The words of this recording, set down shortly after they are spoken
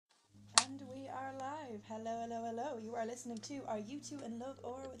Hello, hello, hello. You are listening to Are You Two in Love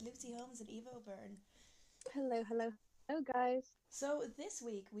or with Lucy Holmes and Eva O'Byrne. Hello, hello, hello, guys. So, this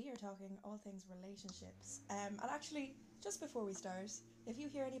week we are talking all things relationships. And actually, just before we start, if you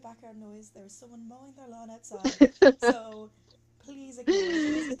hear any background noise, there is someone mowing their lawn outside. So, please ignore it,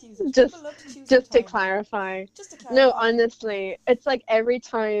 please excuse it. People just, love to choose their just to timing. clarify. Just to No, clarify, honestly, it's like every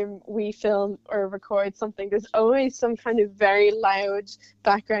time we film or record something, there's always some kind of very loud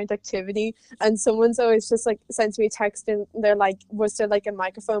background activity, and someone's always just like sends me a text and they're like, "Was there like a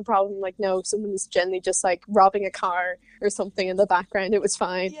microphone problem?" Like, no, someone was generally just like robbing a car or something in the background. It was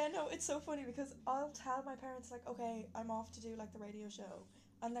fine. yeah, no, it's so funny because I'll tell my parents, like, okay, I'm off to do like the radio show.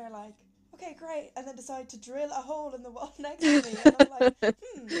 And they're like, okay, great. And then decide to drill a hole in the wall next to me. And I'm like,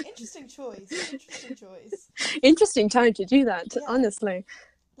 interesting choice. Interesting choice. Interesting time to do that, Yeah. honestly.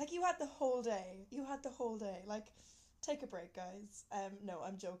 Like, you had the whole day. You had the whole day. Like, take a break, guys. No,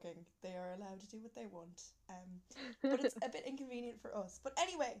 I'm joking. They are allowed to do what they want. But it's a bit inconvenient for us. But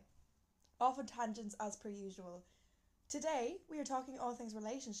anyway, off on tangents as per usual. Today, we are talking all things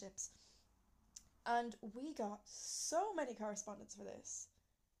relationships. And we got so many correspondence for this.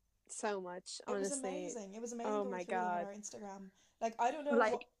 So much, It was honestly. amazing. It was amazing Oh going my through them on God. our Instagram. Like, I don't know what.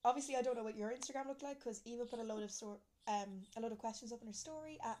 Like, Obviously, I don't know what your Instagram looked like because Eva put a load of questions up in her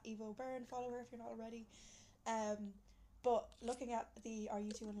story at Eva O'Byrne. Follow her if you're not already. Um, but looking at the Are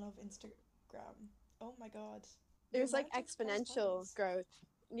You Two in Love Instagram, oh my god, the there's like amount of exponential correspondence. growth.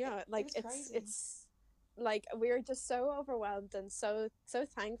 Yeah, It like was it's crazy. it's like we're just so overwhelmed and so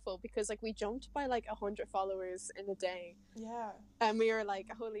thankful because like we jumped by like 100 followers in a day, Yeah. and we were like,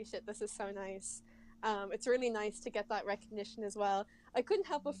 holy shit, this is so nice. It's really nice to get that recognition as well. I couldn't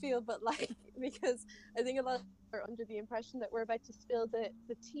help but feel, but like because I think a lot of people are under the impression that we're about to spill the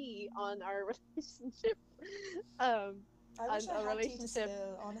tea on our relationship, um, I wish and I a had tea to relationship.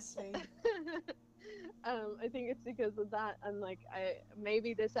 spill, honestly. I think it's because of that, and like I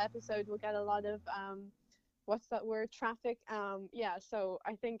maybe this episode will get a lot of what's that word, traffic. Yeah, so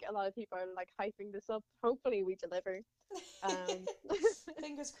I think a lot of people are like hyping this up. Hopefully we deliver. Um,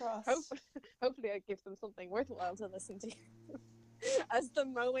 Fingers hope crossed. hopefully I give them something worthwhile to listen to as the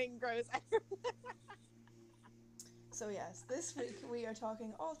mowing grows. So, yes, this week we are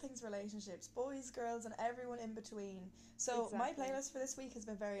talking all things relationships, boys, girls, and everyone in between. So, my Exactly. playlist for this week has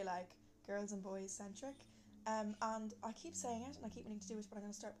been very like girls and boys centric. And I keep saying it and I keep wanting to do it, but I'm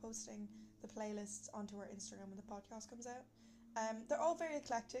going to start posting the playlists onto our Instagram when the podcast comes out. They're all very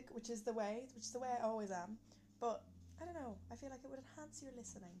eclectic, which is the way I always am. But I don't know, I feel like it would enhance your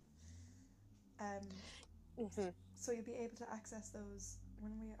listening. Um, Hmm. so you'll be able to access those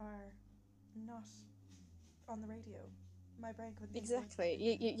when we are not on the radio. My brain couldn't think of words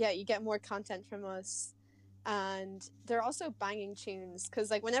Exactly. there. Yeah, you get more content from us. And they're also banging tunes because,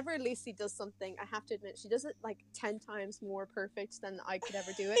 like, whenever Lucy does something, I have to admit, she does it like 10 times more perfect than I could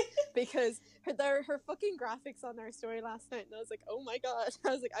ever do it because her fucking graphics on our story last night. And I was like, oh my God. I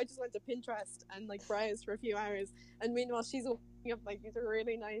was like, I just went to Pinterest and like browsed for a few hours. And meanwhile, she's looking up like these are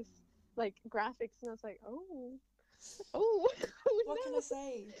really nice like graphics. And I was like, oh, oh What can I no.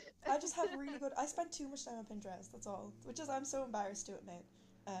 say? I just have really good. I spend too much time on Pinterest. That's all. Which is I'm so embarrassed to admit.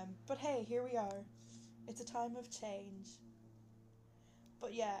 But hey, here we are. It's a time of change.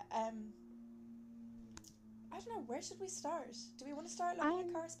 But yeah, I don't know. Where should we start? Do we want to start looking at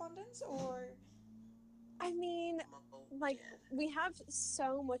Um, correspondence or? I mean, like we have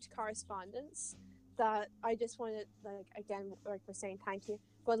so much correspondence that I just want to like again, like we're saying thank you,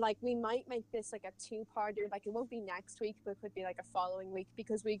 but like we might make this like a two-parter. Like it won't be next week, but it could be like a following week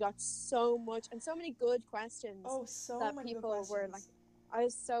because we got so much and so many good questions Oh, so that many good people were like. questions. I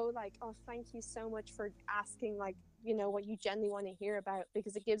was so like, oh, thank you so much for asking, like, what you genuinely want to hear about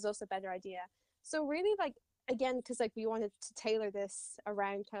because it gives us a better idea. So really, like again, because like we wanted to tailor this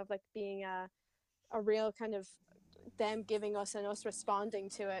around kind of like being a real kind of them giving us and us responding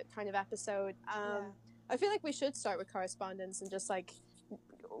to it kind of episode. Yeah. I feel like we should start with correspondence and just like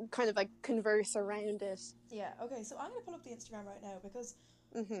kind of like converse around it. Yeah. Okay. So I'm gonna pull up the Instagram right now because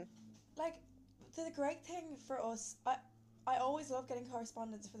Mm-hmm. like the great thing for us, I always love getting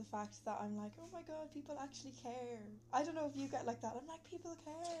correspondence for the fact that I'm like, oh my god, people actually care. I don't know if you get like that. I'm like, people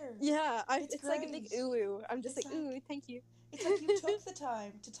care. Yeah, It's it's like a big great. ooh. I'm just It's like like ooh, thank you. it's like you took the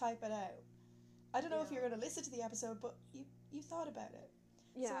time to type it out. I don't know if you're Yeah, gonna listen to the episode, but you thought about it,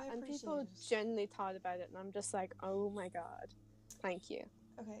 so yeah, I and appreciate people it. genuinely thought about it, and I'm just like, oh my god, thank you.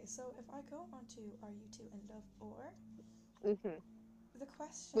 Okay, so if I go on to Are You Two in Love or Mm-hmm. the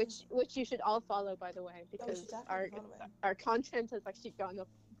question? Which you should all follow, by the way, Oh, you should because definitely be following. our content has actually gone up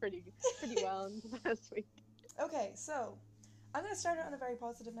pretty well in the past week. Okay, so I'm going to start it on a very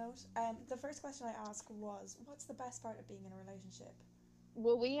positive note. The first question I asked was, what's the best part of being in a relationship?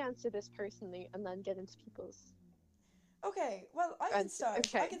 Will we answer this personally and then get into people's Okay, well, I can answer? start.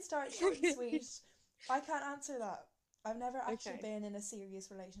 I Okay. can start short and sweet. I can't answer that. I've never actually Okay. been in a serious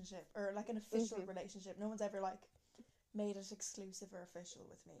relationship or like an official Mhm. relationship. No one's ever like made it exclusive or official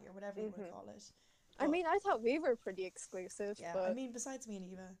with me or whatever you want to Mhm. call it. I But mean, I thought we were pretty exclusive, yeah, I but mean, besides me and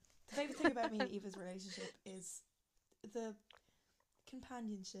Eva, the favorite thing about me and Eva's relationship is the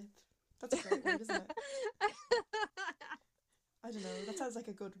companionship. That's a great word, isn't it? I don't know. That sounds like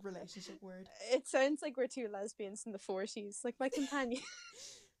a good relationship word. it sounds like we're two lesbians in the 40s, like my companion.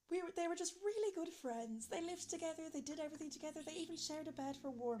 They were just really good friends. They lived together. They did everything together. They even shared a bed for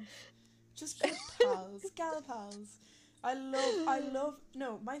warmth. Just good pals, gal pals. I love.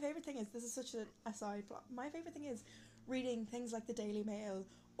 No, my favorite thing is this is such an aside, but my favorite thing is reading things like the Daily Mail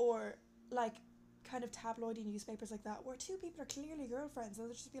or like kind of tabloidy newspapers like that, where two people are clearly girlfriends, and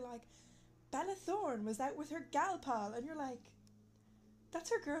they'll just be like, Bella Thorne was out with her gal pal, and you're like, that's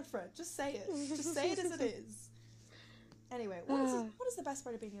her girlfriend. Just say it. Just say it as it is. Anyway, what is the best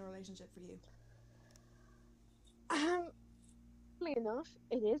part of being in a relationship for you? um, Funnily enough,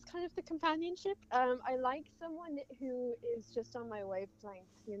 it is kind of the companionship. I like someone who is just on my wavelength,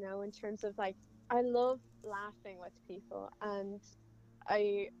 in terms of like, I love laughing with people, and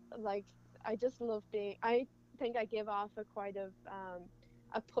I like, I just love being. I think I give off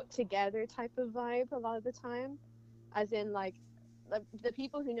a put together type of vibe a lot of the time, as in like. The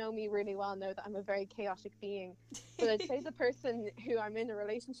people who know me really well know that I'm a very chaotic being, but I'd say the person who I'm in a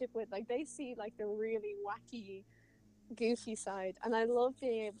relationship with, like, they see like the really wacky, goofy side, and I love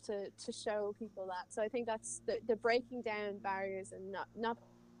being able to show people that. So I think that's the breaking down barriers, and not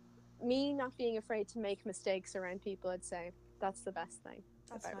being afraid to make mistakes around people. I'd say that's the best thing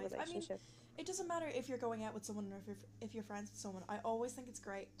That's about nice. I mean, relationship. it doesn't matter if you're going out with someone or if you're friends with someone. I always think it's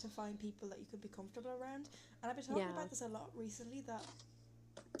great to find people that you could be comfortable around. And I've been talking Yeah. about this a lot recently that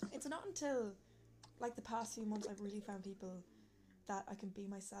it's not until like the past few months I've really found people that I can be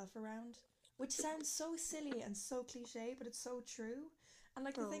myself around, which sounds so silly and so cliche, but it's so true. And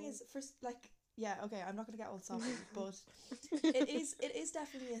like the thing Oh. is, first, like, yeah, okay, I'm not gonna get all soppy, but it is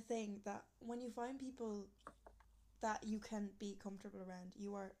definitely a thing that when you find people that you can be comfortable around,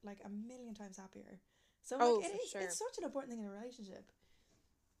 you are like a million times happier. So like Oh, it for is, sure. it's such an important thing in a relationship.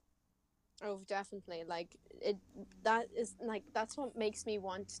 Oh, definitely. Like it. That is like that's what makes me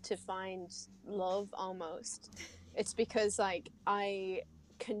want to find love. Almost, it's because like I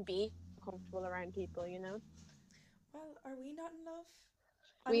can be comfortable around people. Well, are we not in love?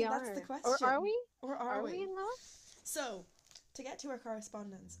 I We mean, that's the are, or are question. we? Or are Are we we? in love? So, to get to our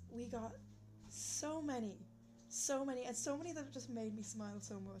correspondence, we got so many, so many, and so many that just made me smile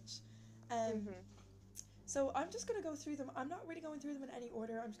so much. Um, Mhm. so I'm just gonna go through them. I'm not really going through them in any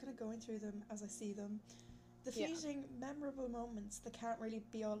order. I'm just gonna go through them as I see them. The Yeah. fleeting, memorable moments that can't really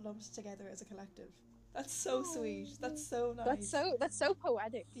be all lumped together as a collective. That's so Oh, sweet. That's so that's nice. so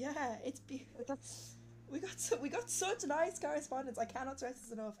poetic. Yeah, it's beautiful. That's We got such nice correspondence. I cannot stress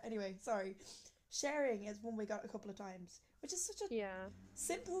this enough. Anyway, sorry. Sharing is one we got a couple of times, which is such a yeah.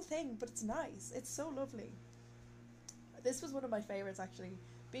 simple thing, but it's nice. It's so lovely. This was one of my favorites actually.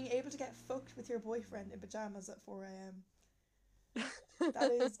 Being able to get fucked with your boyfriend in pajamas at 4 a.m.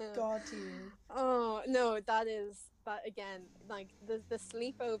 That is god tier. Oh no, that again. Like the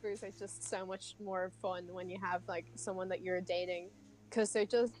sleepovers are just so much more fun when you have like someone that you're dating, because they're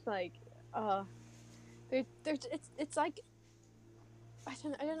just like, uh, they're it's like I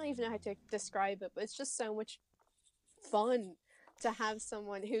don't even know how to describe it, but it's just so much fun to have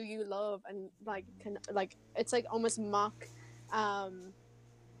someone who you love and like can like it's like almost mock, um,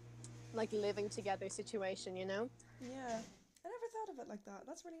 like living together situation. Yeah, I never thought of it like that.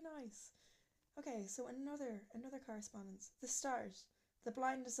 That's really nice. Okay, so another correspondence. The start, the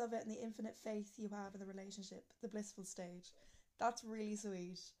blindness of it, and the infinite faith you have in the relationship, the blissful stage. That's really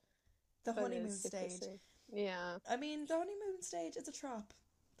sweet. The That is honeymoon super stage. sweet. Yeah. I mean, the honeymoon stage is a trap.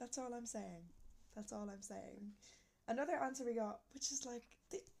 That's all I'm saying. That's all I'm saying. Another answer we got, which is like,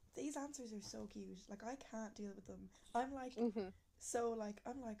 these answers are so cute. Like, I can't deal with them. I'm like, Mhm.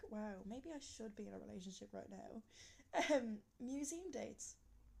 I'm like, wow, maybe I should be in a relationship right now. Museum dates.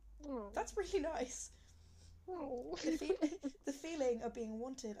 Oh. That's really nice. Oh. The, fe- the feeling of being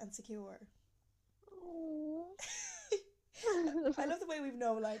wanted and secure. Oh. I love the way we've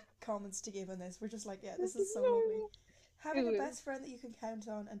no like comments to give on this. We're just like, yeah, this is so lovely. Having a best friend that you can count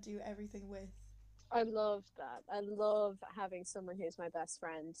on and do everything with. I love that. I love having someone who's my best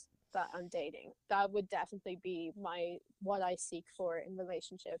friend that I'm dating. That would definitely be my what I seek for in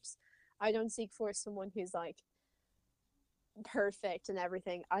relationships. I don't seek for someone who's like perfect and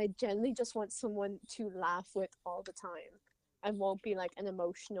everything. I generally just want someone to laugh with all the time and won't be like an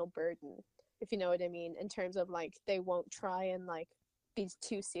emotional burden, if you know what I mean, in terms of like they won't try and like be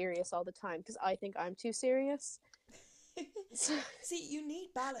too serious all the time because I think I'm too serious. So, See, you need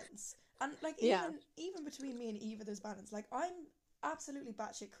balance, and like yeah. even between me and Eva, there's balance. Like I'm absolutely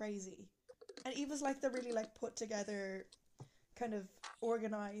batshit crazy, and Eva's like the really like put together, kind of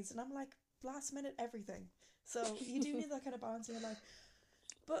organized, and I'm like last minute everything. So you do need that kind of balance in your life.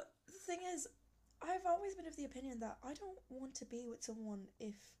 But the thing is, I've always been of the opinion that I don't want to be with someone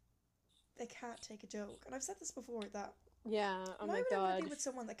if they can't take a joke. And I've said this before that Yeah. Oh why my would I want to god. be with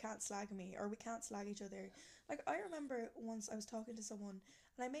someone that can't slag me or we can't slag each other? Like I remember once I was talking to someone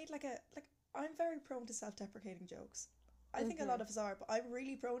and I made like I'm very prone to self-deprecating jokes. I think a lot Mhm. of us are, but I'm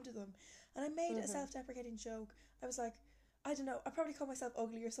really prone to them. And I made a Mhm. self-deprecating joke. I was like, I don't know, I probably called myself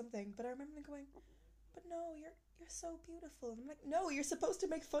ugly or something, but I remember them going, "But no, you're so beautiful." And I'm like, "No, you're supposed to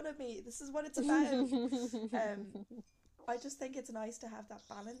make fun of me. This is what it's about." Um I just think it's nice to have that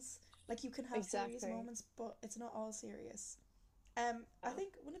balance. Like you can have serious Exactly. moments, but it's not all serious. I Yeah.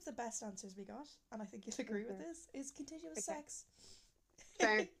 think one of the best answers we got, and I think you'll agree with Mhm. this, is continuous Okay. sex.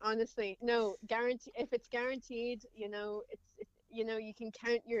 Fair. Honestly, no guarantee. If it's guaranteed, you know you can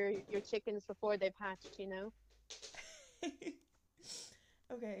count your chickens before they've hatched. You know.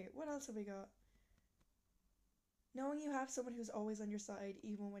 Okay, what else have we got? Knowing you have someone who's always on your side,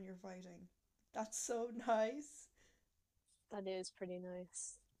 even when you're fighting. That's so nice. That is pretty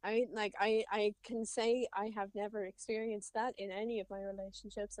nice. I can say I have never experienced that in any of my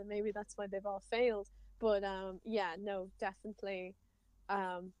relationships, and maybe that's why they've all failed. But yeah, no, definitely.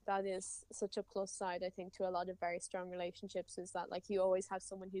 That is such a plus side, I think, to a lot of very strong relationships is that like you always have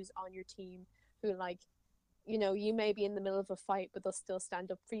someone who's on your team who like, you may be in the middle of a fight, but they'll still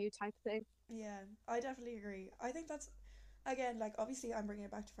stand up for you type thing. Yeah, I definitely agree. I think that's, again, like, obviously I'm bringing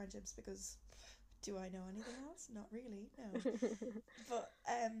it back to friendships because do I know anything else? Not really, no. But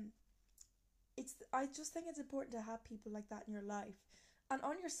I just think it's important to have people like that in your life. And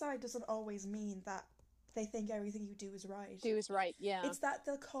on your side doesn't always mean that they think everything you do is right. Do is right, yeah. It's that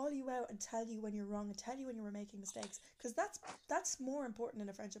they'll call you out and tell you when you're wrong and tell you when you were making mistakes because that's more important in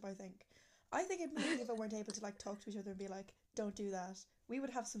a friendship. I think if me and Eva weren't able to like talk to each other and be like, don't do that, we would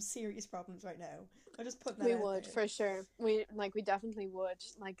have some serious problems right now. I'm just putting that We out would there. for sure. We definitely would.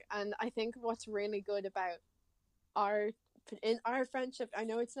 Like, and I think what's really good about our in our friendship, I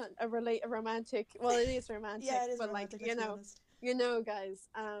know it's not a romantic, well it is romantic, Yeah, it is but like, romantic, let's be honest. guys,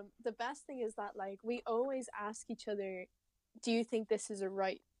 the best thing is that like we always ask each other, do you think this is a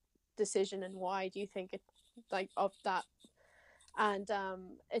right decision and why do you think it, like, of that. And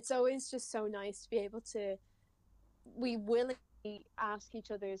it's always just so nice to be able to, we willingly ask each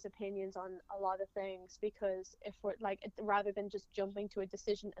other's opinions on a lot of things, because if we're like, rather than just jumping to a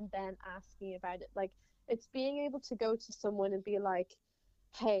decision and then asking about it, like, it's being able to go to someone and be like,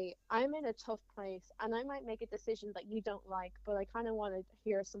 hey, I'm in a tough place and I might make a decision that you don't like, but I kind of want to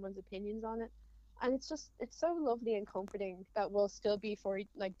hear someone's opinions on it. And it's so lovely and comforting that we'll still be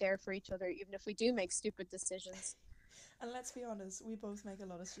like there for each other even if we do make stupid decisions. And let's be honest, we both make a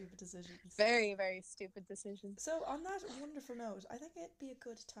lot of stupid decisions. Very, very stupid decisions. So on that wonderful note, I think it'd be a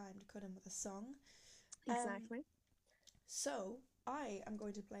good time to cut in with a song. Um, Exactly. so I am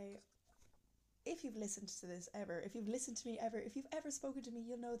going to play. If you've listened to this ever, if you've listened to me ever, if you've ever spoken to me,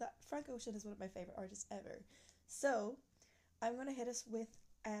 you'll know that Frank Ocean is one of my favorite artists ever. So I'm going to hit us with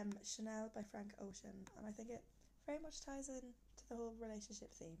Chanel by Frank Ocean, and I think it very much ties in to the whole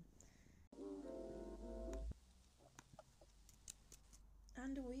relationship theme.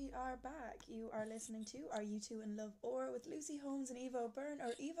 And we are back. You are listening to Are You Two in Love Or with Lucy Holmes and Eva O'Byrne,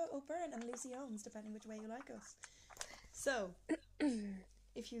 or Eva O'Byrne and Lucy Holmes, depending which way you like us. So,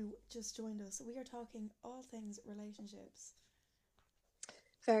 if you just joined us, we are talking all things relationships.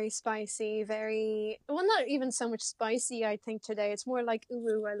 Very spicy, very, well, not even so much spicy, I think today. It's more like,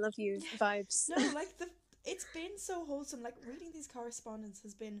 ooh, I love you vibes. No, like it's been so wholesome. Like reading these correspondence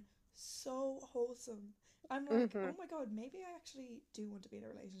has been so wholesome. I'm like, Mm-hmm. oh my god, maybe I actually do want to be in a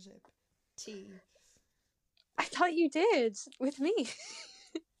relationship. T. I thought you did with me.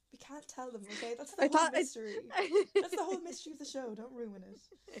 We can't tell them, okay? That's the I whole thought mystery. That's the whole mystery of the show. Don't ruin it.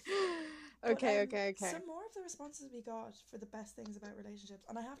 But Okay. some more of the responses we got for the best things about relationships,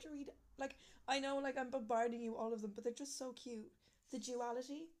 and I have to read, like, I know like I'm bombarding you all of them, but they're just so cute. The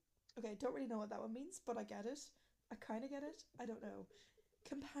duality. Okay, don't really know what that one means, but I get it. I kind of get it. I don't know.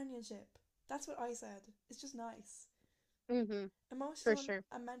 Companionship. That's what I said. It's just nice. Mm-hmm. For Emotional sure.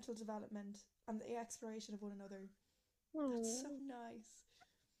 and mental development and the exploration of one another. That's so Aww. nice.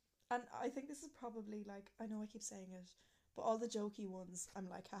 And I think this is probably like, I know I keep saying it, But all the jokey ones, I'm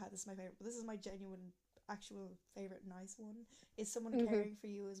like, haha, this is my favorite. But this is my genuine, actual favorite nice one. Is someone Hmm. caring for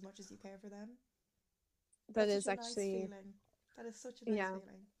you as much as you care for them? That That's is such a nice actually, feeling. That is such a nice yeah,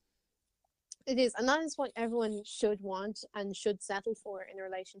 feeling. it is. And that is what everyone should want and should settle for in a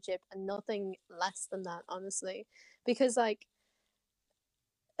relationship, and nothing less than that, honestly. Because, like,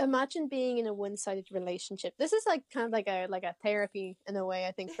 imagine being in a one-sided relationship. This is like kind of like a therapy in a way,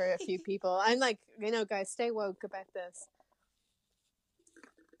 I think, for a few people. I'm like, guys, stay woke about this.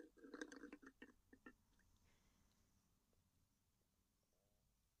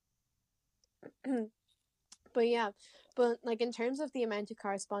 But yeah, but like in terms of the amount of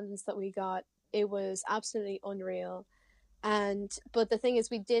correspondence that we got, it was absolutely unreal. And but the thing is,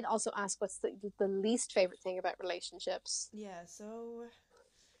 we did also ask what's the least favorite thing about relationships. Yeah, so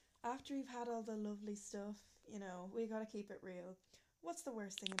after we've had all the lovely stuff, we gotta keep it real. What's the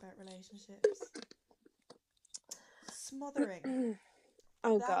worst thing about relationships? Smothering.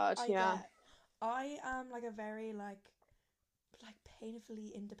 Oh That God, I yeah. get. I am like a very like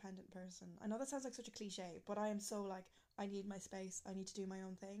painfully independent person. I know that sounds like such a cliche, but I am so like I need my space. I need to do my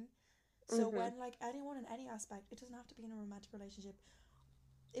own thing. So Hmm. when like anyone in any aspect, it doesn't have to be in a romantic relationship.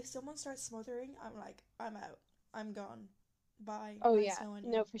 If someone starts smothering, I'm like, I'm out. I'm gone. Bye. Oh Nice yeah, knowing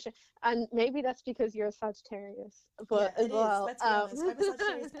you. no, for sure. And maybe that's because you're a Sagittarius, Yeah, but as it is. well, Let's be honest. I'm a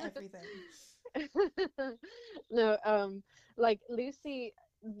Sagittarius everything. no, like Lucy,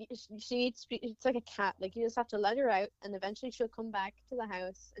 she needs to be. It's like a cat. Like you just have to let her out, and eventually she'll come back to the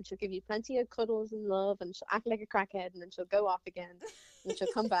house, and she'll give you plenty of cuddles and love, and she'll act like a crackhead, and then she'll go off again, and she'll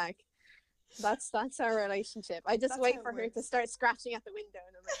come back. That's our relationship. I just That's how wait it for her to works. start scratching at the window,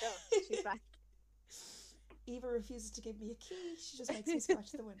 and I'm like, oh, she's back. Eva refuses to give me a key. She just makes me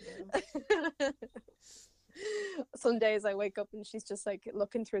scratch the window. Some days I wake up and she's just like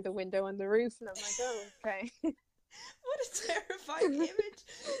looking through the window on the roof, and I'm like, oh, okay. What a terrifying image.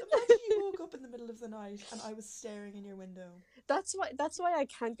 Imagine you woke up in the middle of the night and I was staring in your window. That's why I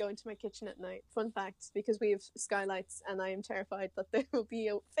can't go into my kitchen at night. Fun fact, because we have skylights, and I am terrified that there will be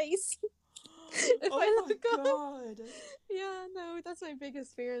a face if Oh I my look up. god. Yeah, no, that's my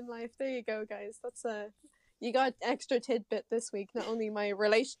biggest fear in life. There you go, guys. That's you got extra tidbit this week. Not only my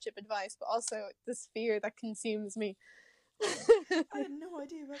relationship advice, but also this fear that consumes me. I had no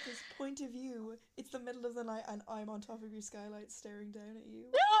idea about this point of view. It's the middle of the night and I'm on top of your skylight staring down at you.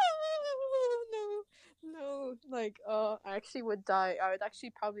 No, no. Like, I actually would die. I would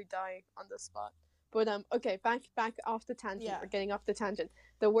actually probably die on the spot. But okay, back off the tangent. Yeah, We're getting off the tangent.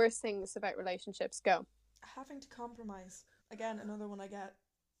 The worst things about relationships. Go. having to compromise. Again, another one I get.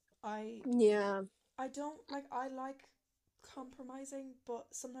 I Yeah. I don't like I like compromising, but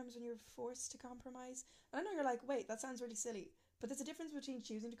sometimes when you're forced to compromise, and I know you're like, wait, that sounds really silly, but there's a difference between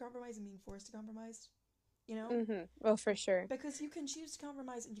choosing to compromise and being forced to compromise, you know? Mhm. Well, for sure. Because you can choose to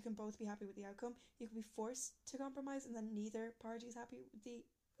compromise and you can both be happy with the outcome. You can be forced to compromise and then neither party is happy with the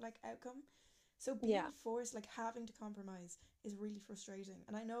like outcome. So being Yeah. forced, like having to compromise, is really frustrating.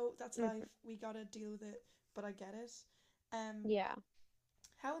 And I know that's life. Mhm. We gotta deal with it, but I get it. Um, Yeah.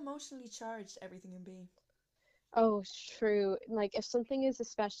 how emotionally charged everything can be. Oh, true. Like if something is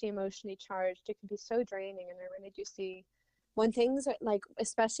especially emotionally charged, it can be so draining. And I really do see when things are like,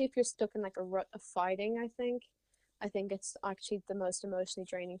 especially if you're stuck in like a rut of fighting, I think it's actually the most emotionally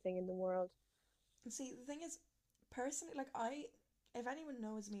draining thing in the world. And see, the thing is, personally, like if anyone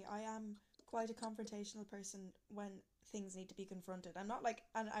knows me, I am quite a confrontational person when things need to be confronted. I'm not like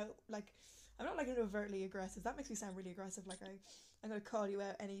an out like I'm not like an overtly aggressive. That makes me sound really aggressive. Like I'm gonna call you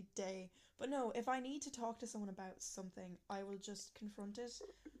out any day. But no, if I need to talk to someone about something, I will just confront it.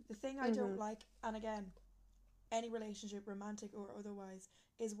 The thing I don't Mm-hmm. like, and again, any relationship, romantic or otherwise,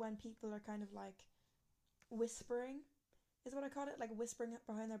 is when people are kind of like whispering is what I call it, like whispering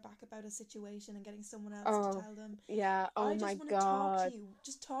behind their back about a situation and getting someone else to Oh, tell them. yeah. Oh I my just want to talk to God. you.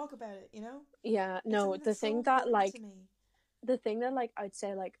 Just talk about it, you know? Yeah. It's No, something the that's so thing that important to like me. the thing that like I'd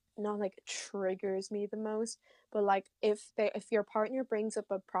say like not like triggers me the most, but like if your partner brings up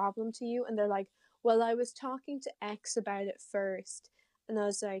a problem to you and they're like, "Well, I was talking to X about it first," and I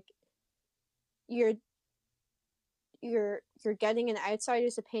was like, "You're you're getting an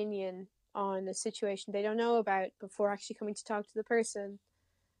outsider's opinion on a situation they don't know about before actually coming to talk to the person."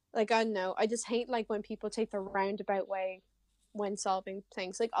 Like I don't know, I just hate like when people take the roundabout way when solving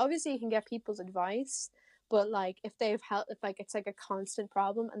things. Like obviously you can get people's advice, but like if they've helped, if like it's like a constant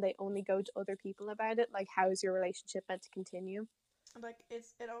problem and they only go to other people about it, like how is your relationship meant to continue? Like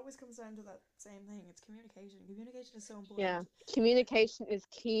it always comes down to that same thing. It's communication. Communication is so Yeah, important. communication is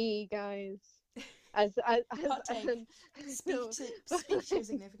key, guys. Hot take. no, Speak to your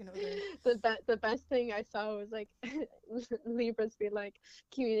significant other. the best thing I saw was like Libras be like,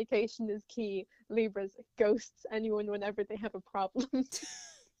 communication is key. Libras ghosts anyone whenever they have a problem.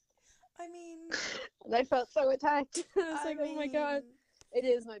 I mean, And I felt so attacked. I was I like, oh my mean, god. It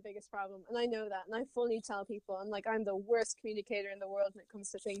is my biggest problem, and I know that, and I fully tell people I'm the worst communicator in the world when it comes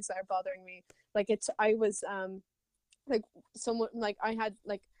to things that are bothering me. Like I was like someone, like I had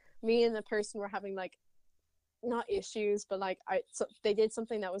like me and a person were having like not issues, but like they did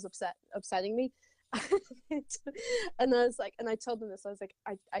something that was upsetting me. And I was like, and I told them this. I was like,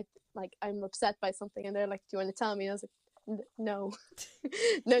 I like I'm upset by something, and they're like, do you want to tell me? And I was like, no,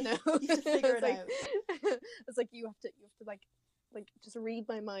 no. you have to figure it like, out. It's like you have to like just read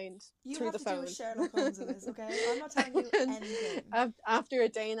my mind You through have the to phone. do a Sherlock Holmes in this, okay? I'm not telling you anything. After a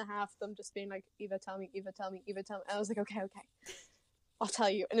day and a half, them just being like, Eva, tell me, Eva, tell me, Eva, tell me. And I was like, okay, I'll tell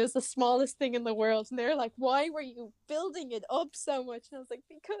you. And it was the smallest thing in the world. And they're like, why were you building it up so much? And I was like,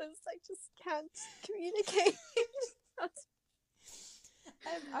 because I just can't communicate.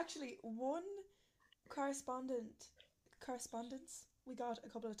 Actually, one correspondence we got a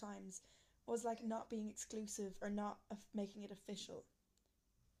couple of times was like not being exclusive or not making it official.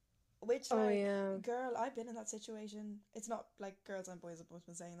 Which, like, yeah. girl, I've been in that situation. It's not like girls and boys have both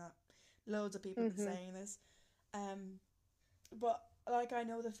been saying that. Loads of people have been saying this. But, like, I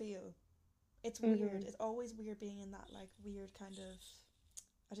know the feel. It's weird. It's always weird being in that, like, weird kind of,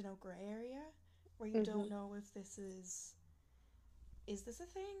 I don't know, grey area where you don't know if this is this a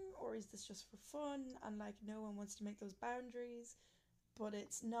thing or is this just for fun, and like no one wants to make those boundaries, but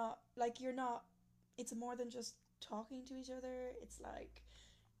it's not like it's more than just talking to each other. It's like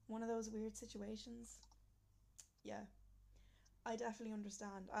one of those weird situations. Yeah, I definitely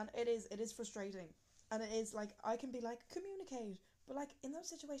understand, and it is frustrating, and it is like I can be like communicate, but like in those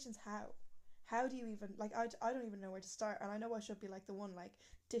situations, how do you even like I don't even know where to start, and I know I should be like the one like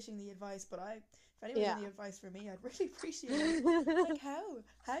dishing the advice, but if anyone had any advice for me, I'd really appreciate it. Like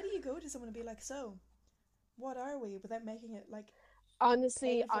how do you go to someone and be like, so what are we, without making it like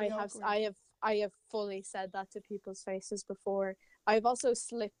honestly awkward? I have fully said that to people's faces before. I've also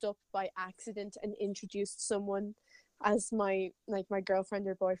slipped up by accident and introduced someone as my girlfriend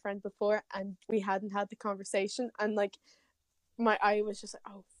or boyfriend before, and we hadn't had the conversation, and like I was just like,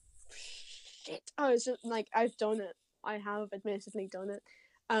 oh shit. I was just like, I've done it. I have admittedly done it.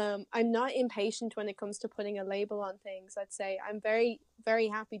 I'm not impatient when it comes to putting a label on things. I'd say I'm very, very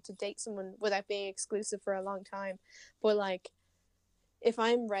happy to date someone without being exclusive for a long time. But like, if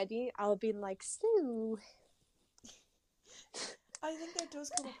I'm ready, I'll be like, so. I think there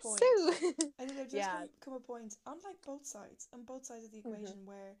does come a point. So. I think there does come a point on like both sides of the equation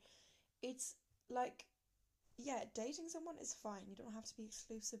where it's like, yeah, dating someone is fine. You don't have to be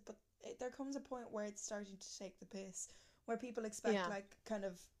exclusive, but there comes a point where it's starting to take the piss, where people expect like kind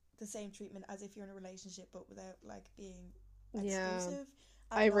of the same treatment as if you're in a relationship, but without like being exclusive.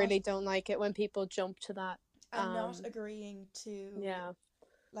 I really don't like it when people jump to that. And not agreeing to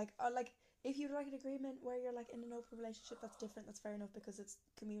like if you'd like an agreement where you're like in an open relationship, that's different. That's fair enough because it's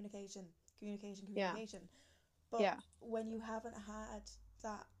communication. But when you haven't had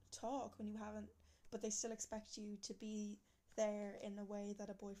that talk, but they still expect you to be there in a way that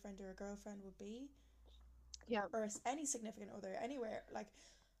a boyfriend or a girlfriend would be, or any significant other anywhere, like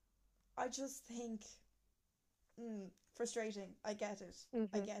I just think frustrating. I get it.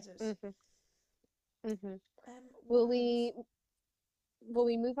 Will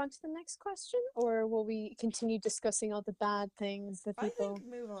we move on to the next question, or will we continue discussing all the bad things that people... I think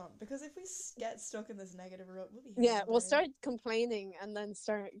move on, because if we get stuck in this negative rut, we'll be here we'll start complaining and then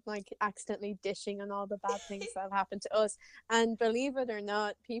start like accidentally dishing on all the bad things that have happened to us. And believe it or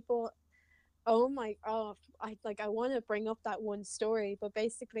not, people, I want to bring up that one story, but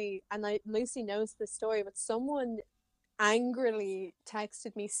basically, and Lucy knows the story, but someone angrily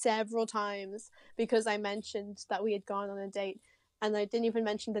texted me several times because I mentioned that we had gone on a date. And I didn't even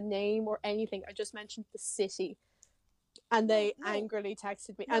mention the name or anything. I just mentioned the city. And they angrily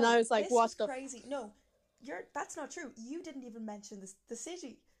texted me. And I was like, what the... crazy. No, that's not true. You didn't even mention the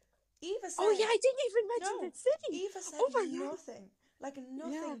city. Eva said... Oh, yeah, I didn't even mention the city. Eva said nothing. Like,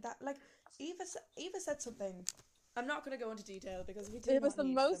 nothing that... Like, Eva said something... I'm not going to go into detail because we do. It was the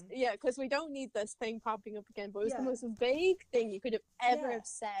most... them. Yeah, because we don't need this thing popping up again. But it was the most vague thing you could have ever have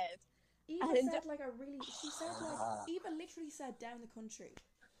said. Eva said like Eva literally said down the country.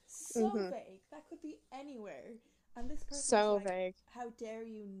 So vague. That could be anywhere. And this person was like, vague. How dare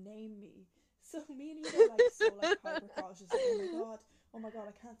you name me? So me and Eva are like hyper cautious. Like, oh my god, oh my god,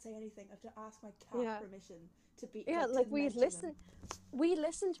 I can't say anything. I have to ask my cat Yeah. permission to be Yeah, like to like mention them. we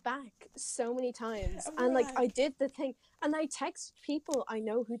listened back so many times, And we and were like I like, did the thing, and I text people I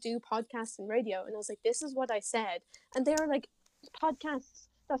know who do podcasts and radio, and I was like, this is what I said, and they are like podcasts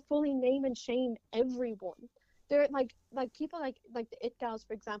that fully name and shame everyone. They're like people like the It Gals,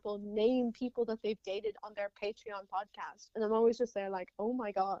 for example, name people that they've dated on their Patreon podcast, and I'm always just there like, oh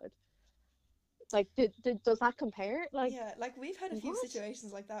my god, like does that compare? Like, yeah, like we've had a few what?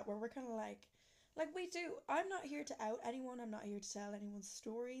 situations like that where we're kind of like we do. I'm not here to out anyone. I'm not here to tell anyone's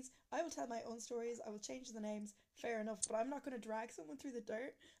stories. I will tell my own stories. I will change the names. Fair enough, but I'm not going to drag someone through the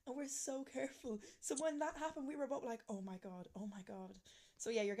dirt. And we're so careful. So when that happened, we were both like, "Oh my god, oh my god." So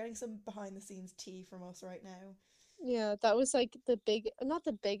yeah, you're getting some behind the scenes tea from us right now. Yeah, that was like the big, not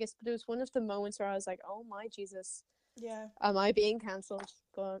the biggest, but it was one of the moments where I was like, oh my Jesus, Yeah. am I being cancelled?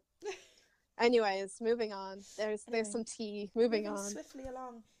 But anyways, moving on. There's Anyway, some tea. Moving moving on. swiftly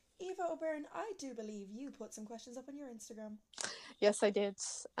along. Eva O'Byrne, I do believe you put some questions up on your Instagram. Yes, I did,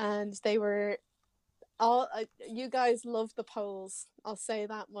 and they were all. You guys love the polls. I'll say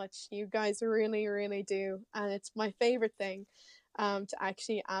that much. You guys really, really do, and it's my favorite thing, to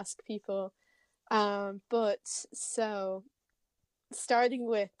actually ask people. But so starting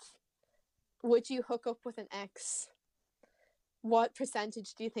with, would you hook up with an ex? What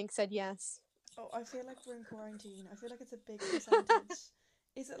percentage do you think said yes? Oh, I feel like we're in quarantine. I feel like it's a big percentage.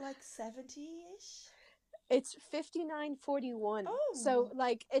 Is it like 70-ish? It's 59-41. So Oh,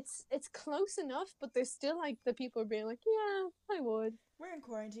 like it's close enough, but there's still like the people being like, yeah, I would. we're in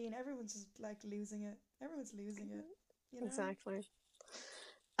quarantine. Everyone's just like losing it. Everyone's losing it, you know? Exactly.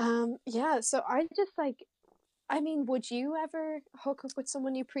 Yeah, so I just like, I mean, would you ever hook up with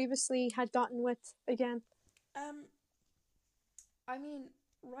someone you previously had gotten with again? Um, I mean,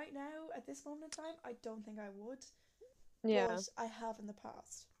 right now, at this moment in time, I don't think I would, Yeah. but I have in the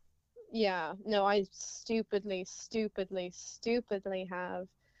past. Yeah. No, I stupidly have.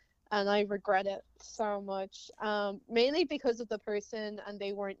 And I regret it so much. Mainly because of the person, and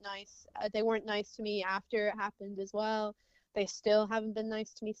they weren't nice. They weren't nice to me after it happened as well. They still haven't been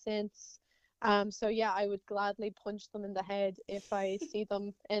nice to me since. So yeah, I would gladly punch them in the head if I see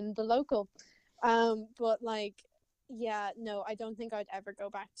them in the local. But like, yeah, no, I don't think I'd ever go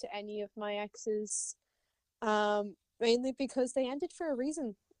back to any of my exes. Mainly because they ended for a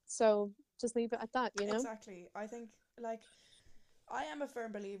reason. So just leave it at that, you know? Exactly. I think, like, I am a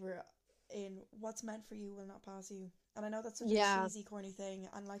firm believer in what's meant for you will not pass you. And I know that's such a Yeah, cheesy, corny thing,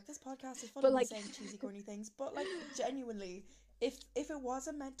 and like this podcast is full but of me like, saying cheesy, corny things. But like genuinely, if it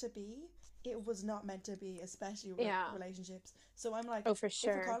wasn't meant to be, it was not meant to be, especially with yeah. relationships. So I'm like, Oh, for if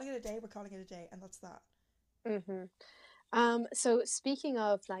we're sure. calling it a day, we're calling it a day, and that's that. Mm-hmm. So speaking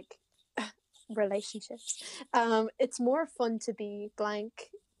of like relationships, it's more fun to be blank.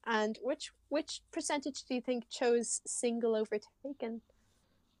 And which percentage do you think chose single over taken?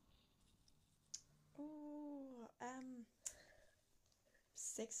 Oh,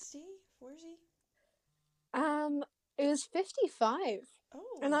 60, 40. Um, it was 55.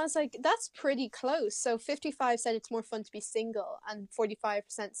 And Oh, I was like, that's pretty close. So 55 said it's more fun to be single, and 45%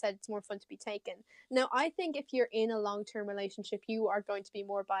 said it's more fun to be taken. Now, I think if you're in a long term relationship, you are going to be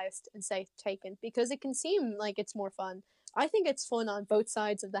more biased and say taken because it can seem like it's more fun. I think it's fun on both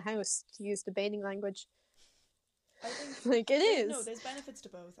sides of the house, to use debating language. I think Like, it no, is. there's benefits to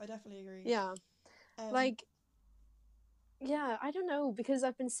both. I definitely agree. Yeah. Um, Like, yeah, I don't know because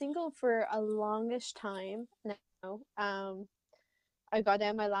I've been single for a longish time now. I got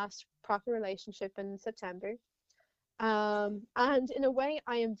in my last proper relationship in September. And in a way,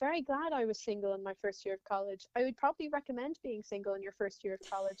 I am very glad I was single in my first year of college. I would probably recommend being single in your first year of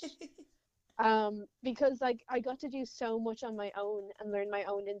college. Because like I got to do so much on my own and learn my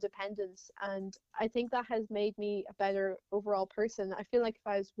own independence, and I think that has made me a better overall person. I feel like if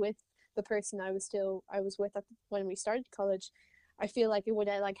I was with the person I was with when we started college, I feel like it would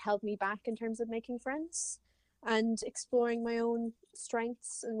have like held me back in terms of making friends and exploring my own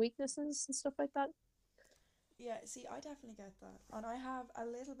strengths and weaknesses and stuff like that. Yeah, see, I definitely get that, and I have a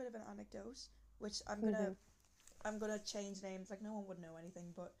little bit of an anecdote, which Hmm. I'm gonna change names. Like no one would know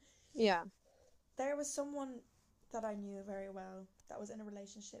anything, but Yeah. there was someone that I knew very well that was in a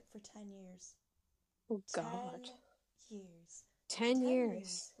relationship for 10 years. Oh God. 10 years. 10 10 years,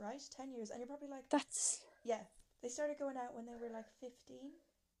 years. right? 10 years, and you're probably like, That's, yeah. They started going out when they were like 15.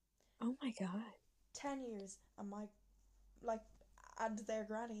 oh my God. 10 years, and my like and their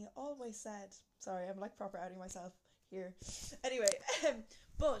granny always said, sorry, I'm like proper outing myself here. Anyway,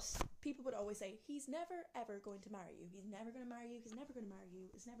 but people would always say he's never ever going to marry you, he's never going to marry you, he's never going to marry you,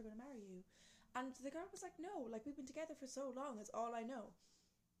 he's never going to marry you. And the girl was like, no, like we've been together for so long, it's all I know.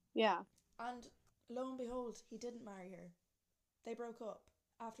 Yeah. And lo and behold, he didn't marry her. They broke up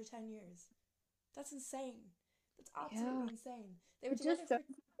after 10 years. That's insane. That's Yeah. absolutely insane. They were It together just for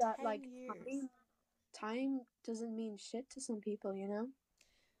shows that 10 like years. time doesn't mean shit to some people, you know?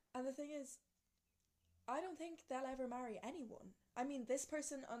 And the thing is, I don't think they'll ever marry anyone. I mean, this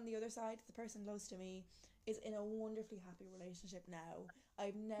person on the other side, the person close to me, is in a wonderfully happy relationship now.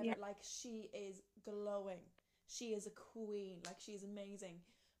 I've never, Yeah. like, she is glowing. She is a queen. Like, she's amazing.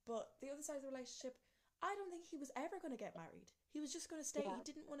 But the other side of the relationship, I don't think he was ever going to get married. He was just going to stay. Yeah. He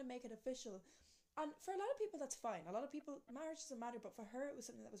didn't want to make it official. And for a lot of people, that's fine. A lot of people, marriage doesn't matter, but for her, it was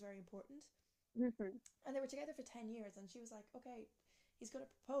something that was very important. Hmm. And they were together for 10 years, and she was like, okay, he's going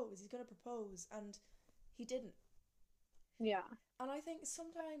to propose. And he didn't. Yeah. And I think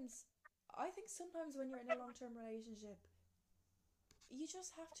sometimes when you're in a long term relationship, you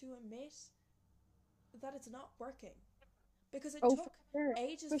just have to admit that it's not working because it Oh, for took sure.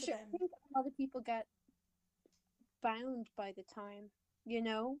 ages For for sure. them. I think a lot of people get bound by the time. You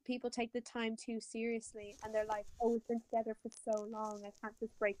know, people take the time too seriously and they're like, oh, we've been together for so long, I can't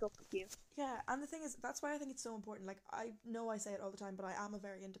just break up with you. Yeah, and the thing is, that's why I think it's so important. Like, I know I say it all the time, but I am a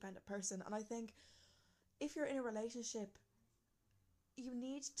very independent person, and I think if you're in a relationship, you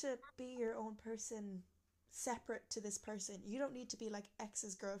need to be your own person separate to this person. You don't need to be like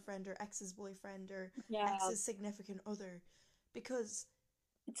ex's girlfriend or ex's boyfriend or Yeah. ex's significant other because,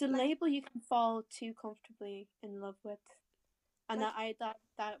 It's a like, label you can fall too comfortably in love with. And like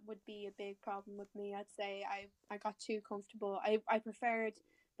that would be a big problem with me. I'd say I got too comfortable. I preferred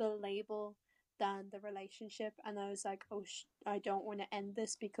the label than the relationship, and I was like, oh, I don't want to end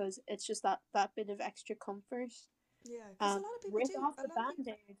this because it's just that bit of extra comfort. yeah, because a lot of people Rip do. off the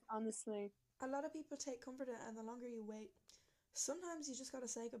band-aid, honestly. A lot of people take comfort in it, and the longer you wait, sometimes you just gotta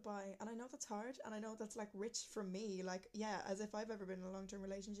say goodbye. And I know that's hard, and I know that's like rich from me, like, yeah, as if I've ever been in a long term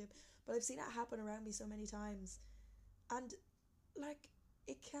relationship, but I've seen it happen around me so many times, and like,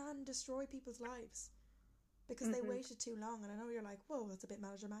 it can destroy people's lives because they Hmm. waited too long. And I know you're like, whoa, that's a bit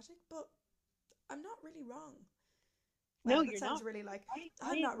melodramatic, but I'm not really wrong. No, Wow, that you're sounds not. really like,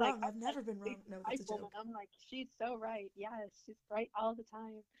 I'm I not like wrong, I'm I've like never been a wrong. No, that's right a woman. joke. I'm like, she's so right. Yes, she's right all the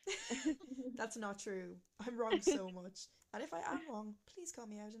time. That's not true. I'm wrong so much. And if I am wrong, please call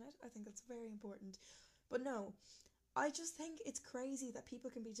me out on it. I think that's very important. But no, I just think it's crazy that people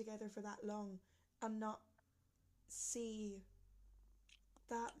can be together for that long and not see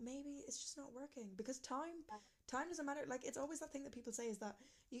that maybe it's just not working because time doesn't matter. Like, it's always that thing that people say is that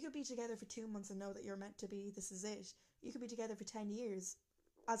you could be together for 2 months and know that you're meant to be, this is it. You could be together for 10 years,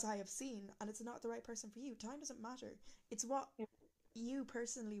 as I have seen, and it's not the right person for you. Time doesn't matter. It's what you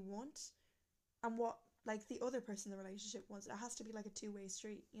personally want and what, like, the other person in the relationship wants. It has to be like a two-way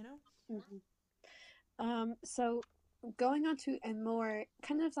street, you know? Hmm. So going on to a more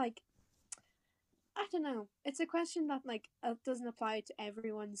kind of like, I don't know. It's a question that like doesn't apply to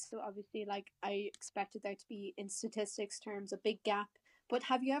everyone. So obviously, like I expected there to be in statistics terms a big gap. But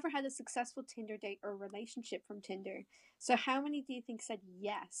have you ever had a successful Tinder date or relationship from Tinder? So how many do you think said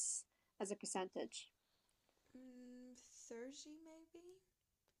yes as a percentage? mm, 30 maybe.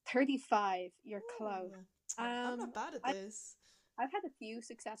 35. You're close. Whoa, I'm Um, not bad at I this. I've had a few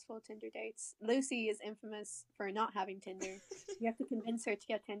successful Tinder dates. Lucy is infamous for not having Tinder. You have to convince her to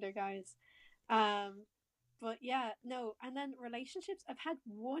get Tinder, guys. Um, but yeah, no. And then relationships. I've had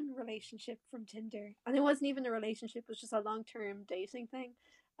one relationship from Tinder, and it wasn't even a relationship. It was just a long-term dating thing,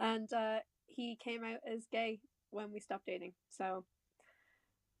 and he came out as gay when we stopped dating. So,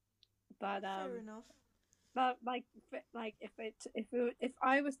 but Fair enough. like if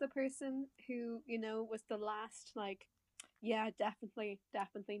I was the person who was the last, like, yeah, definitely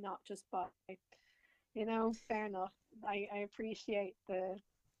not just by, fair enough. I appreciate the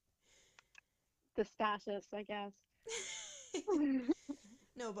status, I guess.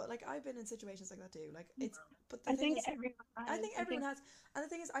 No, but like, I've been in situations like that too. Like, it's, but the I thing think is, everyone I has. think I everyone think has. And the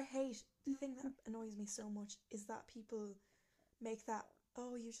thing is, I hate, the thing that annoys me so much is that people make that,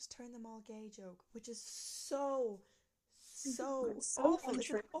 oh, you just turn them all gay joke, which is so it's so awful. It's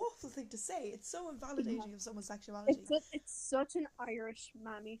an untrue. awful thing to say. It's so Yeah. invalidating of someone's sexuality. It's such an Irish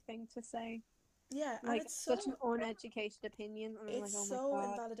mammy thing to say. Yeah, and Like, it's such an uneducated opinion, and I'm it's like, oh my so god.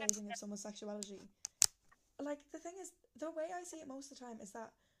 invalidating of someone's sexuality. Like, the thing is, the way I see it most of the time is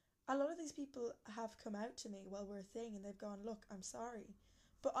that a lot of these people have come out to me while we're a thing and they've gone, look, I'm sorry.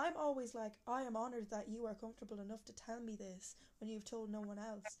 But I'm always like, I am honoured that you are comfortable enough to tell me this when you've told no one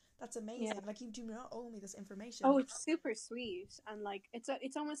else. That's Yeah. amazing. Like, you do not owe me this Oh, information. it's super sweet, and like it's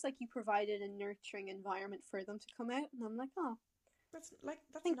almost like you provided a nurturing environment for them to come out, and I'm like, oh, that's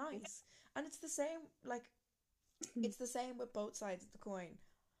Thank you. nice. And it's the same, like, it's the same with both sides of the coin.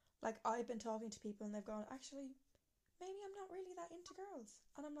 Like, I've been talking to people and they've gone, actually, maybe I'm not really that into girls.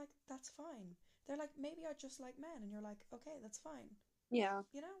 And I'm like, that's fine. They're like, maybe I just like men. And you're like, okay, that's fine. Yeah,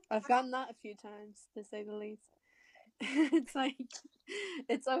 You know? I've gotten that a few times, to say the least. It's like,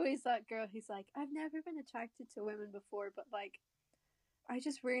 it's always that girl who's like, I've never been attracted to women before, but like, I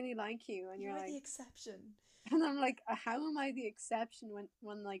just really like you. And you're You're the like, exception. and I'm like, how am I the exception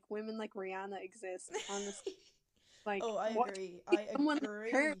when like women like Rihanna exist? Honestly, like, Oh, I what agree. I someone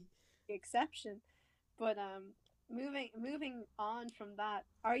like her agree. the exception? But moving on from that,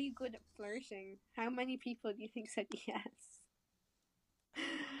 are you good at flirting? How many people do you think said yes?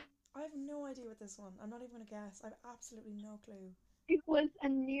 I have no idea with this one. I'm not even gonna guess. I have absolutely no clue. It was a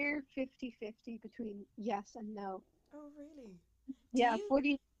near 50-50 between yes and no. Oh, really? Do Yeah, you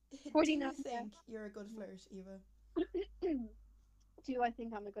 40, do you 49 yes. think you're a good flirt, Eva? Do I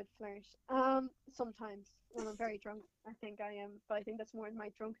think I'm a good flirt? Sometimes when I'm very drunk, I think I am, but I think that's more my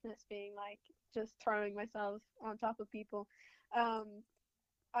drunkenness being like just throwing myself on top of people. Um,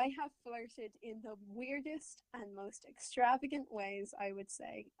 I have flirted in the weirdest and most extravagant ways, I would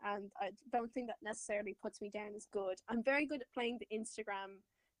say, and I don't think that necessarily puts me down as good. I'm very good at playing the Instagram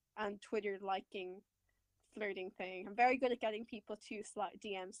and Twitter liking flirting thing. I'm very good at getting people to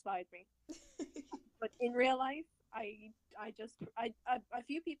DM slide me. But in real life, a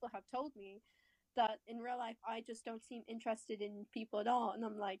few people have told me that in real life I just don't seem interested in people at all, and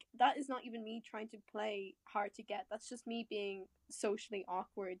I'm like, that is not even me trying to play hard to get. That's just me being socially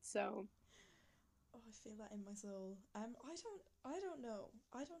awkward. So Oh, I feel that in my soul. I don't know.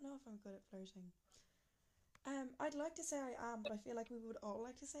 I don't know if I'm good at flirting. I'd like to say I am, but I feel like we would all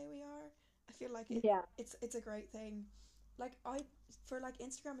like to say we are. I feel like yeah, it's a great thing. Like, for like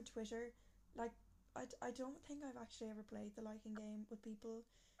Instagram and Twitter, like, I don't think I've actually ever played the liking game with people.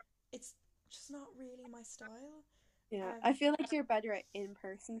 It's just not really my style. yeah. I Um, feel like you're better at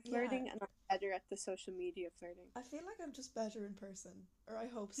in-person yeah, flirting, and I'm better at the social media flirting. I feel like I'm just better in person, or I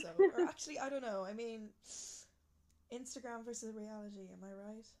hope so. Or actually, I don't know. I mean, Instagram versus reality. Am I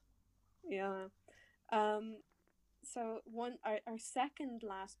right? Yeah. Um, so our second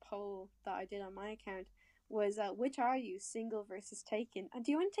last poll that I did on my account was which are you, single versus taken? And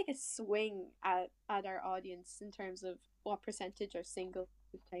do you want to take a swing at our audience in terms of what percentage are single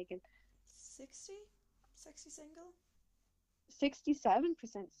versus taken? 60? 60 single? 67%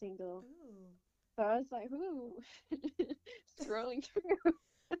 single. Ooh. So I was like, ooh, scrolling through.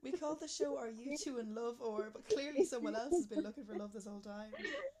 We called the show Are You Two in Love Or, but clearly someone else has been looking for love this whole time.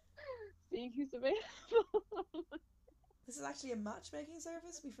 Seeing who's available. This is actually a matchmaking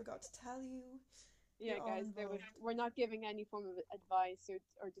service. We forgot to tell you. Yeah, You're all guys, involved. we're not giving any form of advice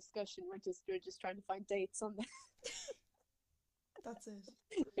or discussion. We're just trying to find dates on this. That's it.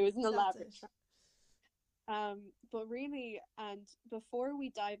 It was an That's elaborate it. try. But really, and before we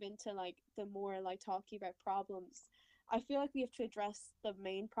dive into like the more like talking about problems, I feel like we have to address the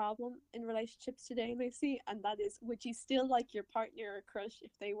main problem in relationships today, Lucy, and that is, would you still like your partner or crush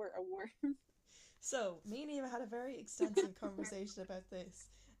if they were a worm? So, me and Eva had a very extensive conversation about this,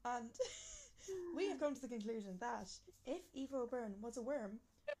 and we have come to the conclusion that if Eva O'Byrne was a worm,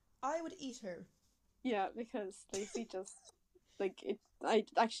 I would eat her. Yeah, because Lucy just like it.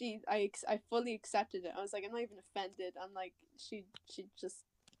 I fully accepted it. I was like, I'm not even offended. I'm like, she just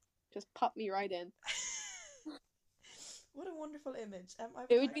popped me right in. What a wonderful image. I It would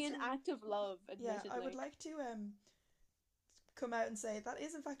would like be an to, act of love, yeah, I would admittedly. like to come out and say that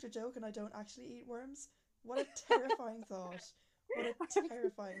is in fact a joke and I don't actually eat worms. What a terrifying thought. What a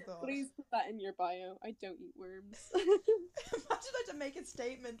terrifying thought. Please put that in your bio. I don't eat worms. Imagine I had to make a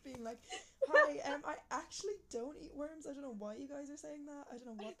statement being like, "Hi, I actually don't eat worms. I don't know why you guys are saying that. I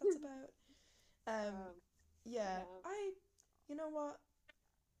don't know what that's about." Um, yeah, yeah. you know what?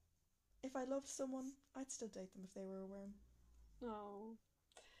 If I loved someone, I'd still date them if they were a worm. Oh.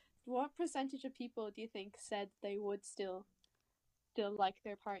 What percentage of people do you think said they would still like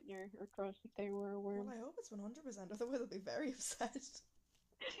their partner or crush if they were a Well, worm? I hope it's 100%, otherwise I'll be very upset.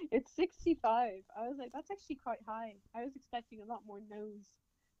 It's 65. I was like, that's actually quite high. I was expecting a lot more no's.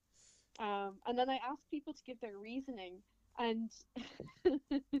 And then I asked people to give their reasoning, and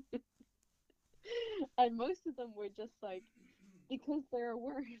and most of them were just like, because they're a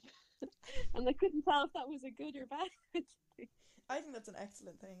worm, and I couldn't tell if that was a good or bad thing. I think that's an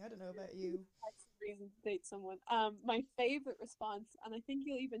excellent thing. I don't know about you. That's the reason to date someone. My favorite response, and I think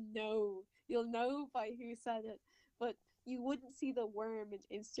you'll know by who said it, but you wouldn't see the worm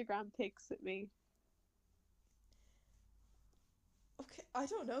in Instagram pics with me. Okay, I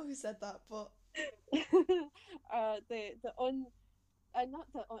don't know who said that, but The not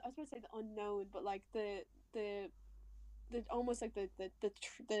the I was going to say the unknown, but like the the almost like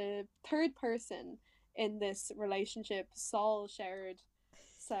the third person in this relationship, Saul Sherrod,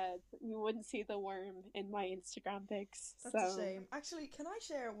 said you wouldn't see the worm in my Instagram pics. That's a So shame. Actually, can I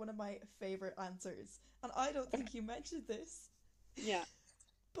share one of my favorite answers? And I don't think you mentioned this, yeah,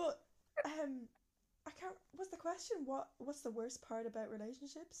 but um, I can't. What's the question? What's the worst part about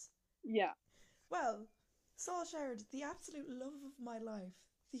relationships? yeah, Well, Saul Sherrod, the absolute love of my life,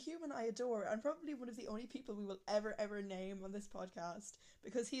 the human I adore, and probably one of the only people we will ever name on this podcast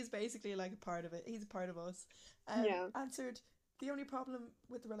because he's basically like a part of it. He's a part of us. yeah. Answered, the only problem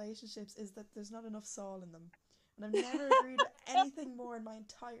with relationships is that there's not enough Saul in them. And I've never agreed with anything more in my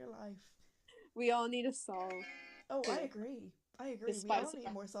entire life. We all need a Saul Oh, I to agree. I to agree. We all spice it need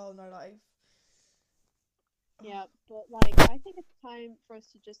up. more Saul in our life. Oh, Yeah, but like I think it's time for us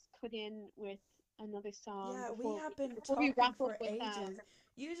to just put in with another song yeah, we before have been before we talking wrap up for with ages. yeah.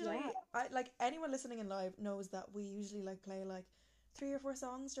 Usually, I like anyone listening in live knows that we usually like play like 3 or 4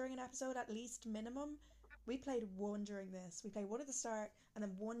 songs during an episode at least minimum. We played one during this. We played one at the start and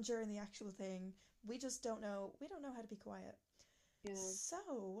then one during the actual thing. We just don't know. We don't know how to be quiet. Yeah.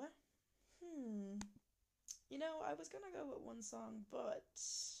 So, hmm. I was gonna go with one song, but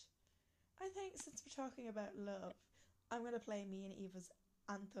I think since we're talking about love, I'm gonna play me and Eva's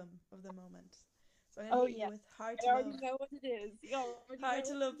anthem of the moment. So I'm gonna Oh hit you yeah. with Hard I to already Love. know what it is. You already Hard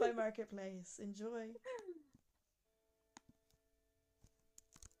know to Love by Marketplace. Enjoy.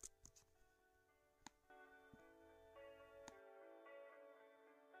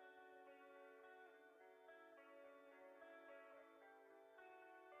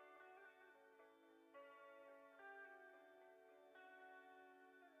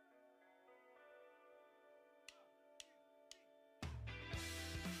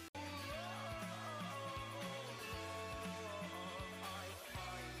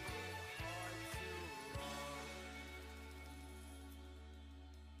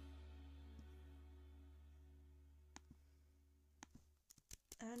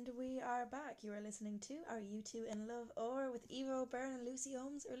 And we are back. You are listening to Are You Two in Love or with Eva O'Byrne and Lucy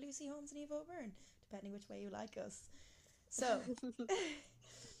Holmes, or Lucy Holmes and Eva O'Byrne, depending which way you like us. So, I,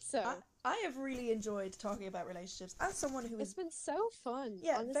 So I have really enjoyed talking about relationships as someone who it's is, been so fun,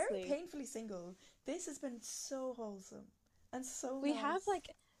 yeah, very honestly. painfully single. This has been so wholesome and so We have nice. like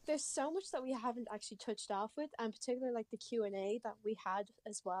there's so much that we haven't actually touched off with, and particularly like the Q&A that we had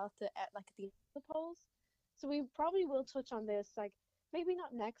as well like at the end of the polls. So we probably will touch on this like maybe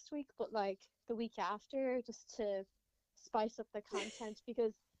not next week, but like the week after, just to spice up the content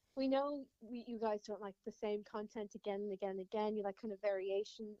because we know you guys don't like the same content again and again and again. You like kind of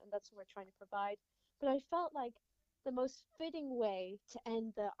variation, and that's what we're trying to provide. But I felt like the most fitting way to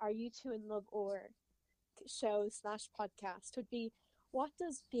end the Are You Two in Love or show/podcast would be, what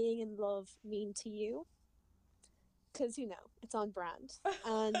does being in love mean to you? Because it's on brand,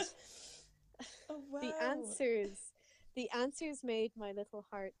 and Oh, the wow. answers the answers made my little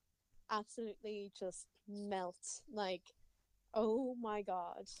heart absolutely just melt. Like, oh my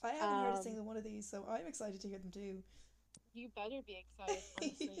god. I haven't heard a um single one of these, so I'm excited to hear them too. you better be excited,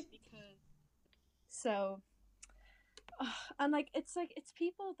 honestly, because so and it's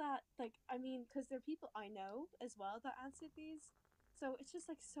people that, like, I mean, because they're people I know as well that answered these, so it's just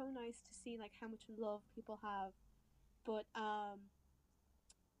like so nice to see like how much love people have. But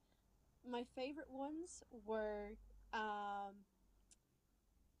my favorite ones were um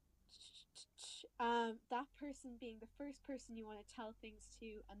that person being the first person you want to tell things to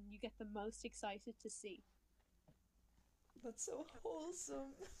and you get the most excited to see. That's so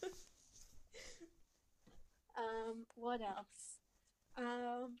wholesome. What else?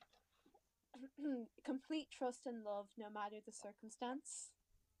 um Complete trust and love no matter the circumstance.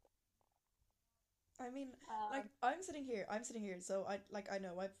 I mean, like um I'm sitting here, so I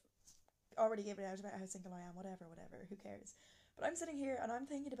know I've already given out about how single I am, whatever, who cares? But I'm sitting here and I'm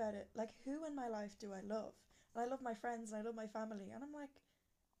thinking about it, like, who in my life do I love? And I love my friends and I love my family, and I'm like,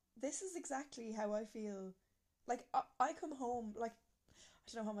 this is exactly how I feel. Like, I come home, like,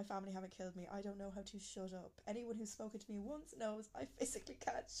 I don't know how my family haven't killed me. I don't know how to shut up. Anyone who's spoken to me once knows I physically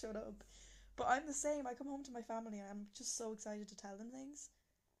can't shut up. But I'm the same. I come home to my family and I'm just so excited to tell them things.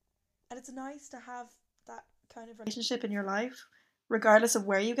 And it's nice to have that kind of relationship in your life, regardless of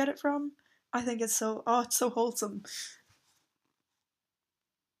where you get it from. I think it's so wholesome.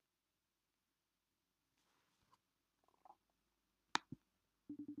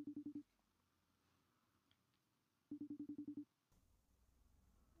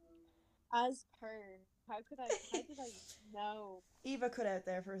 As per, how did I know? Eva cut out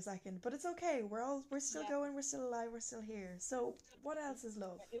there for a second, but it's okay. We're still Yeah, going, we're still alive, we're still here. So what else is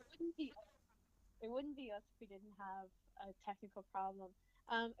love? it wouldn't be us if we didn't have a technical problem.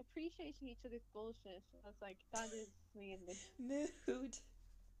 Appreciating each other's bullshit. I was like, that is me and this. Mood.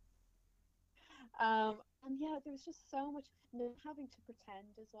 And yeah, there was just so much no having to pretend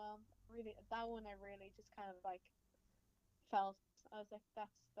as well. Really, that one I really just kind of like felt. I was like,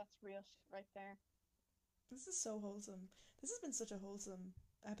 that's real shit right there. This is so wholesome. This has been such a wholesome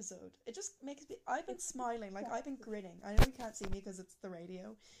episode. It just makes me. I've been It's smiling, like so I've been grinning. I know you can't see me because it's the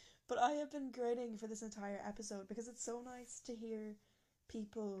radio, but I have been grinning for this entire episode because it's so nice to hear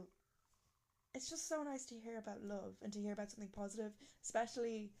people. It's just so nice to hear about love and to hear about something positive,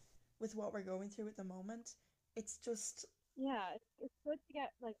 especially with what we're going through at the moment. It's just. yeah, it's good to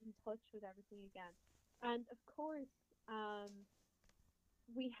get like in touch with everything again. And of course,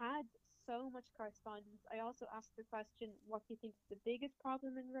 we had so much correspondence. I also asked the question, what do you think is the biggest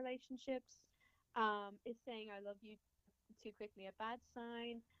problem in relationships? Is saying I love you too quickly a bad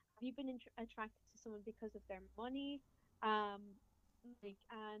sign? Have you been attracted to someone because of their money? Um,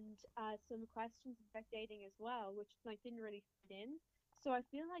 and some questions about dating as well, which like didn't really fit in. So I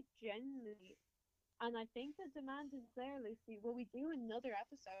feel like genuinely, and I think the demand is there, Lucy. Will we do another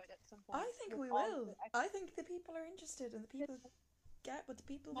episode at some point I think with we all of the will. I think the people are interested and the people get what the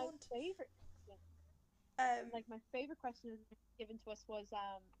people my want. favorite Um, my favorite question given to us was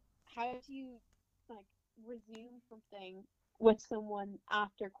how do you like resume something with someone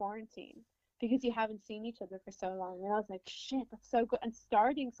after quarantine because you haven't seen each other for so long, and I was like, shit, that's so good. And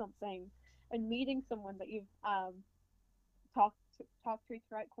starting something and meeting someone that you've talked to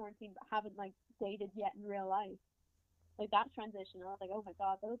throughout quarantine but haven't like dated yet in real life, like that transition, I was like, oh my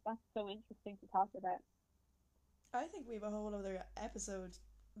god, that's so interesting to talk about. I think we have a whole other episode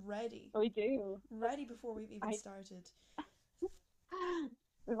ready, We do. ready before we've even I started.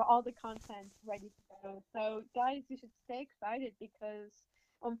 we have all the content ready to go. So, guys, you should stay excited because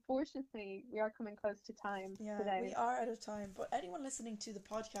unfortunately we are coming close to time Yeah, we today. are out of time, but anyone listening to the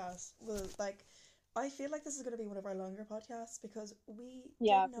podcast will like. I feel like this is going to be one of our longer podcasts because we did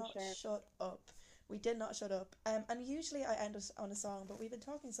Yeah, for not sure. shut up. We did not shut up. And usually I end us on a song, but we've been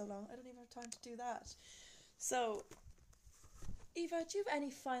talking so long, I don't even have time to do that. So, Eva, do you have any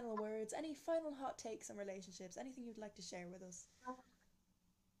final words, any final hot takes on relationships, anything you'd like to share with us?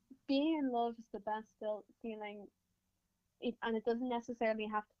 Being in love is the best feeling, and it doesn't necessarily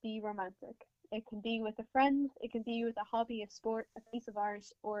have to be romantic. It can be with a friend, it can be with a hobby, a sport, a piece of art,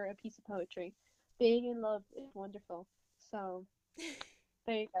 or a piece of poetry. Being in love is wonderful. So,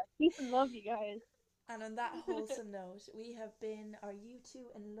 there you go. Peace and love, you guys. And on that wholesome note, we have been Are You Two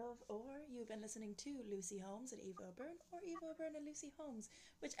in Love? Or you've been listening to Lucy Holmes and Eva O'Byrne, or Eva O'Byrne and Lucy Holmes,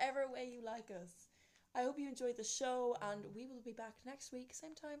 whichever way you like us. I hope you enjoyed the show, and we will be back next week,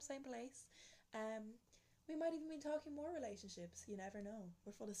 same time, same place. Um, we might even be talking more relationships. You never know.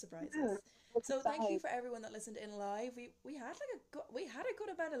 We're full of Yeah, surprises. let's So thank you decide. for everyone that listened in live. We had like we had a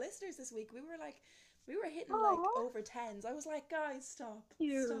good amount of listeners this week. We were hitting like Oh, over tens. I was like, guys,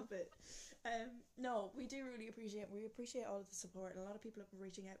 you. stop it. No, we do really appreciate. We appreciate all of the support, and a lot of people have been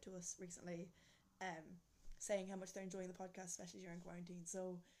reaching out to us recently, saying how much they're enjoying the podcast, especially during quarantine.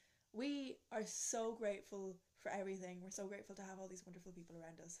 So, we are so grateful for everything. We're so grateful to have all these wonderful people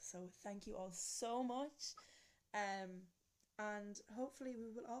around us. So, thank you all so much, and hopefully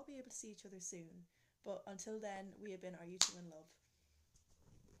we will all be able to see each other soon. But until then, we have been Are You Two in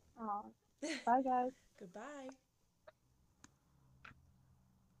Oh, Love? bye, guys. Goodbye.